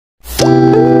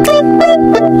Complimentary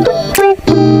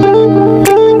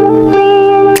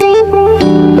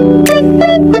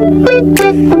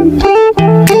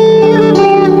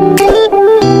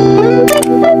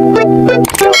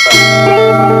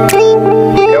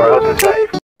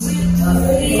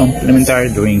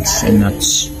drinks and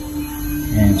nuts.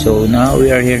 And so now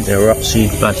we are here at the Roxy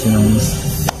Platinum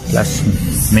Plus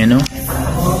menu.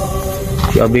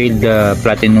 If you avail the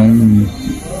Platinum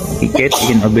ticket, you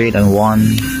can avail on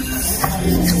one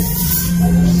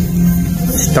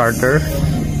starter.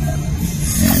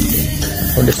 And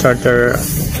for the starter,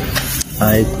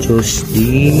 I chose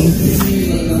the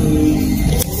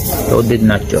loaded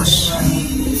nachos.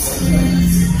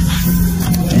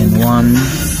 And one,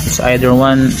 it's either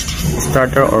one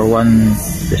starter or one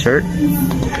dessert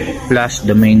plus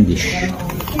the main dish.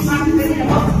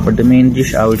 For the main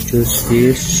dish, I will choose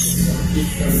this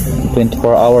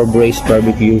 24-hour braised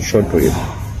barbecue short rib.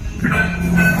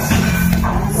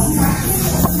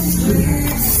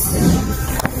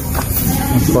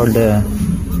 And for the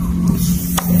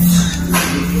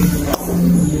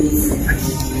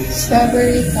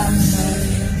strawberry caramel.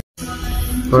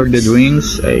 For the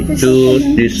drinks, I choose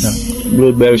this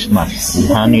blueberry smash,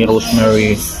 honey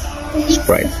rosemary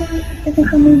Sprite.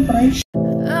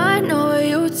 I know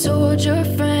you told your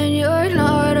friend you're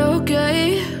not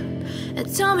okay, and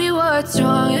tell me what's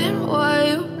wrong and why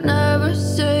you never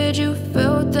said you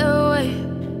felt that way.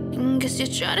 And guess you're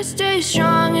trying to stay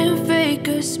strong and fake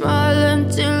a smile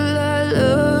until I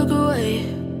look away.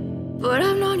 But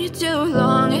I've known you too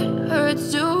long, it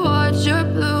hurts to watch your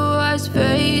blue eyes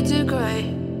fade to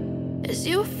gray as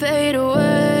you fade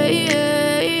away.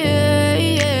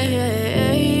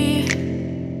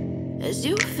 As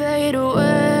you fade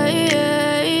away.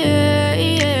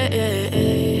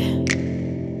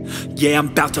 Yeah, I'm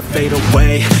about to fade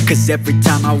away, cause every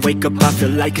time I wake up I feel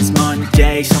like it's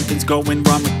Monday. Something's going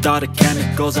wrong with all the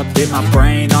chemicals up in my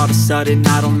brain. All of a sudden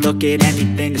I don't look at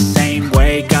anything the same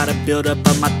way. Gotta build up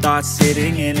of my thoughts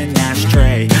sitting in an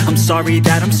ashtray. I'm sorry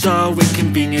that I'm so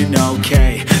inconvenient,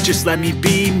 okay. Just let me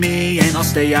be me and I'll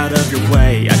stay out of your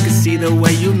way. I can see the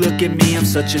way you look at me, I'm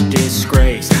such a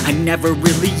disgrace. I never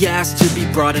really asked to be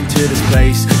brought into this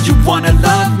place. You wanna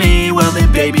love me? Well then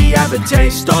baby I have a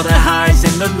taste. All the highs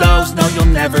and the lows, no you'll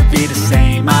never be the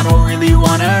same. I don't really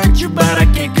wanna hurt you but I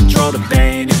can't control the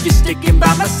pain. If you're sticking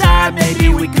by my side, maybe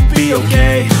we could be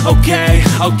okay. Okay,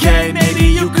 maybe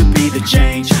you could be the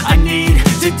change I need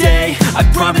today. I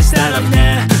promise that I've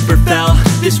never felt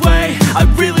this way. I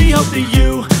really hope that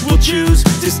you will choose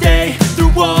to stay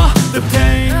through all the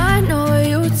pain. I know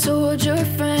you told your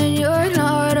friend you're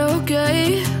not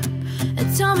okay,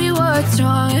 and tell me what's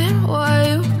wrong and why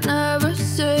you never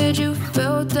said you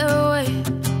felt that way.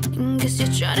 And guess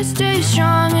you're trying to stay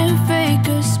strong and fake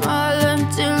a smile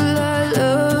until I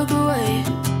look away.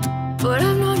 But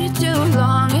I've known you too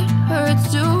long, it hurts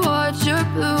to watch your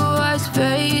blue eyes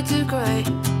fade to gray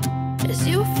as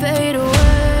you fade away.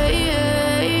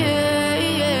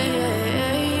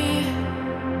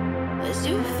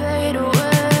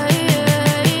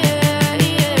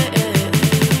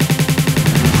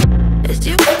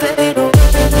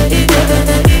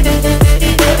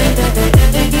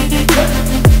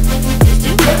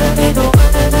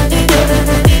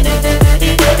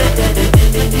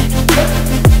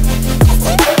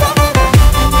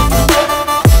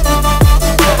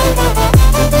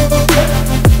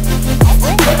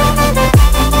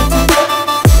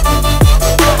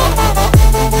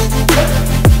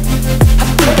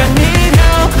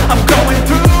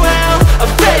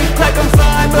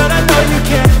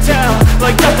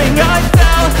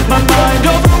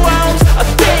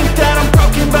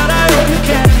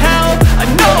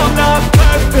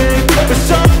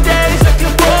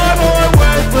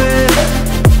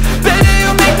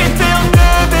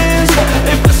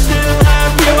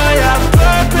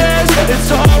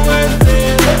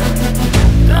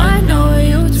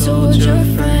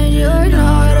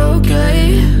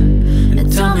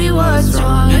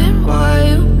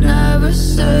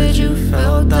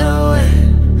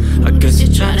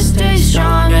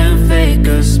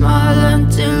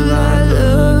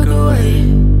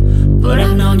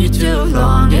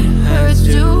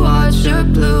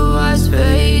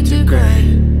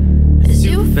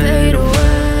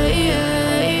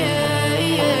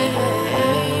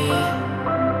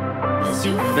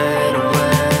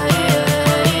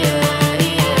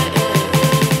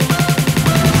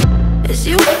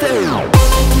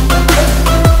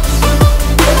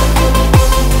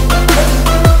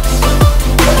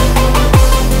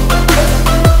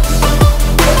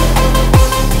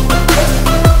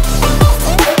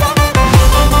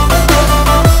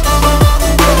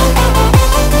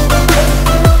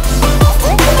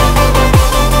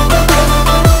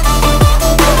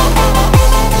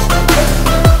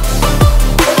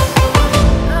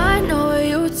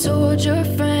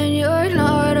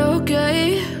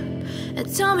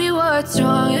 what's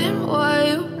wrong and why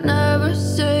you never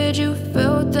said you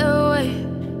felt that way.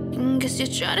 And guess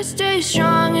you're trying to stay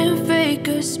strong and fake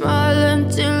a smile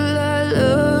until I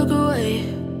look away.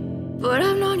 But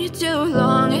I've known you too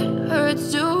long, it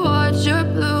hurts to watch your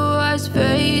blue eyes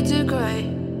fade to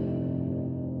gray.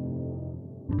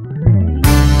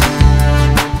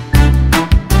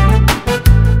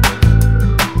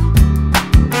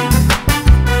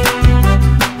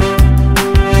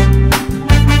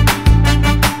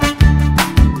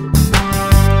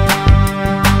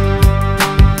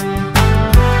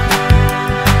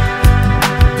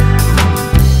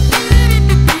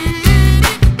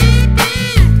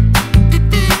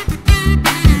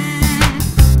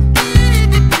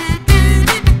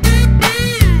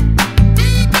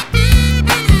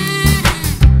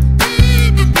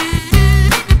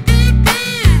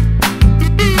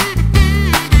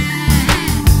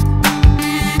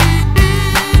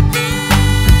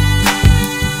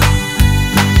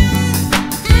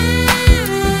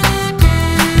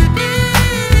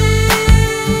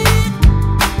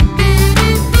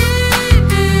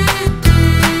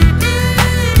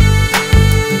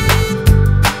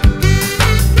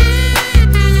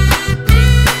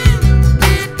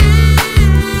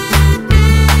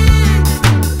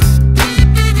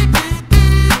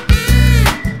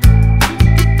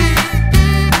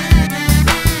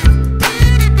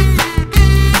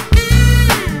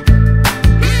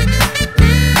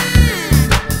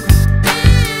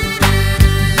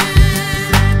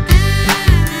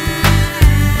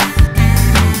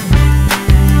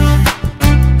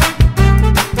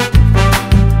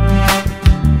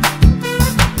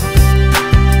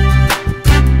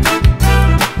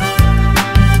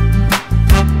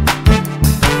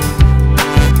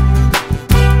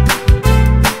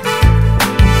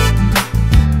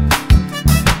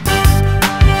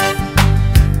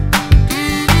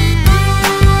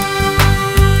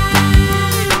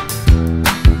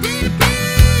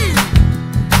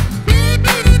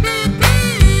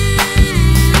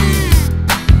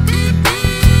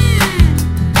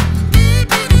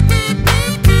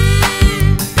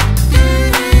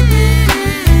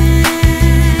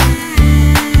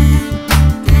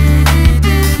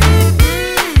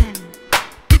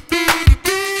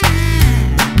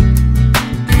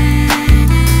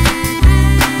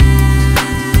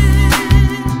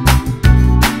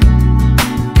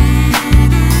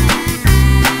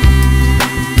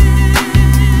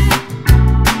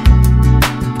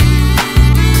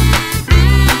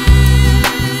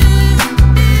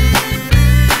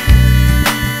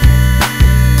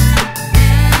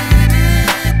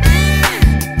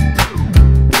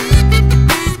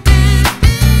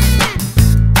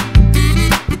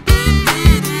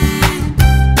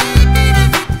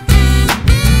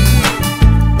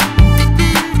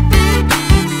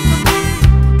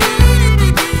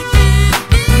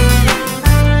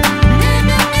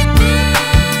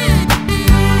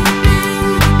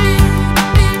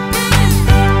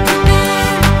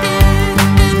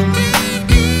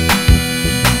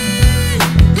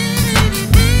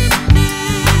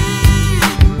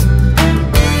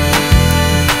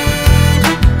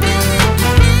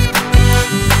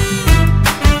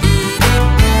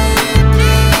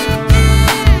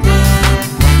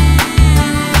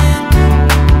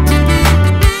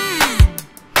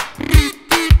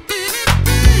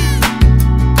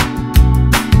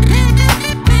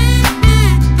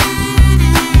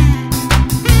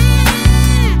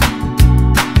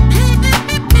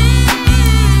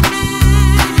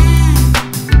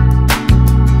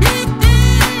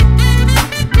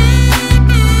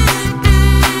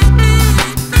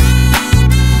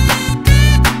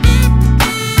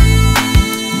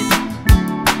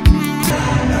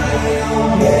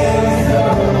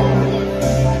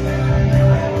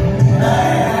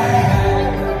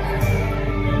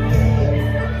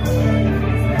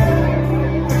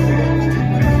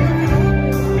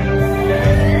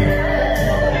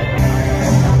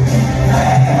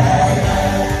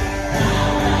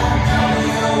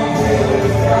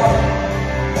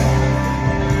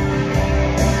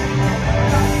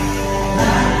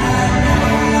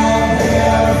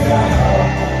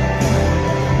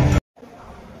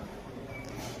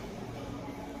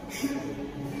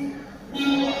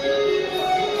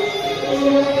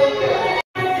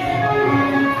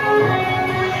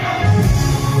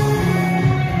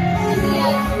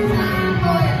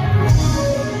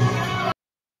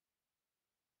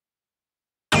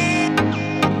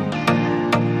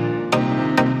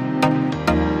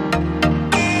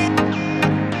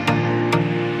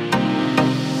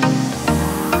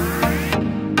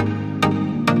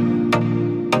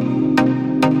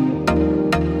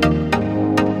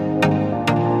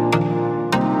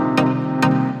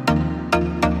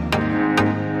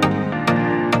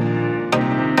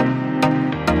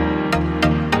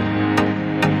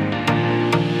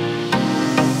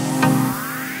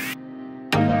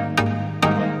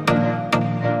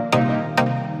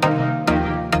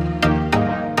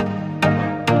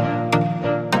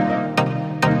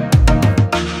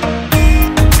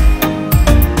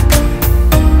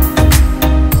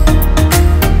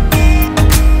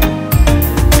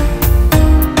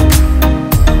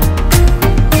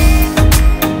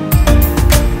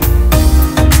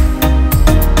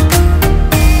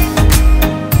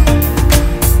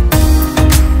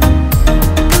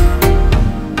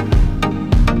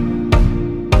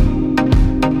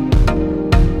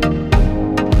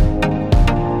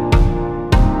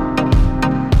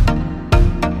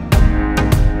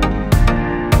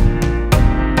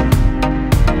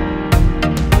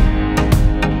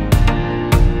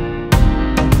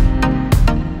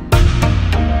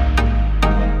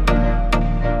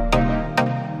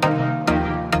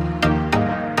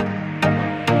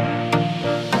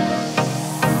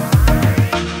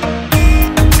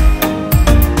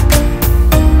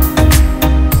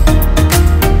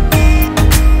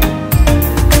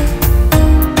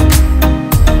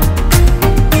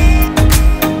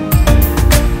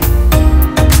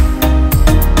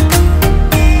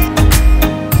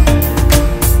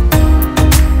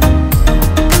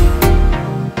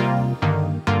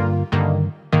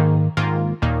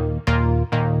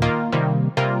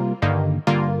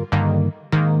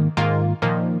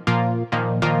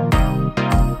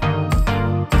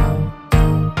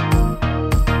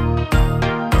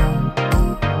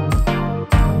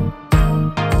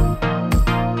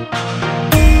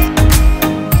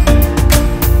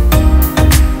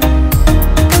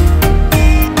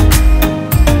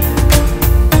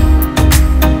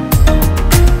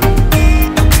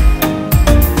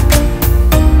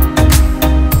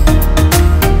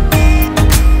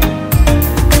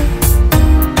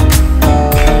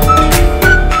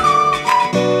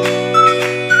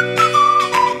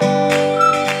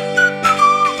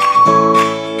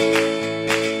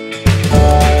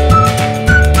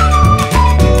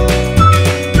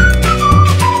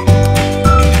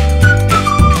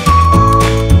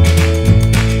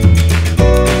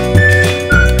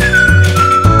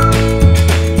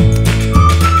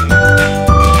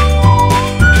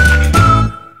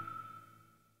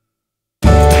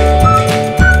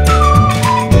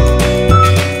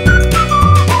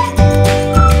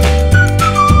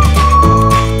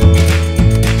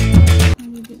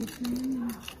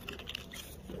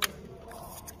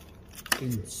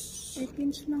 pins. 8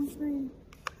 pins lang pa eh.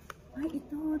 Ay,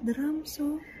 ito, drum.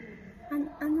 So,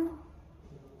 ano?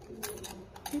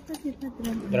 Ito, diba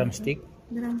drum? Drumstick.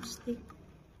 Drumstick.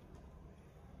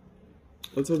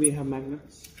 Also, we have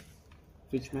magnets.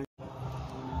 Switch magnets.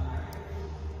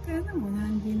 Kaya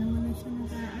naman, hindi naman na siya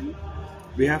nagaan.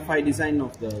 We have 5 design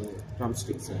of the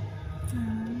drumsticks, sir.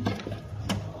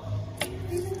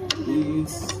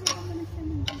 These.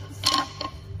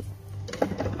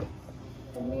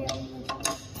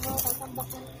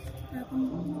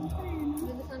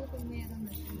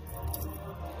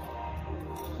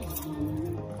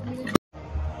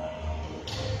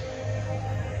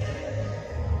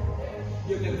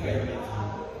 You can try it.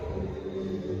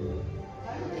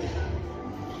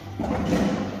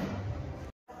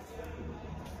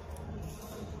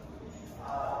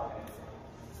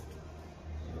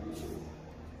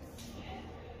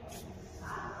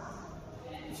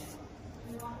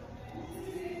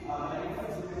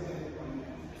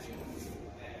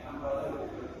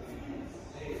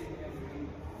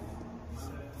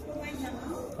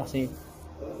 Kasi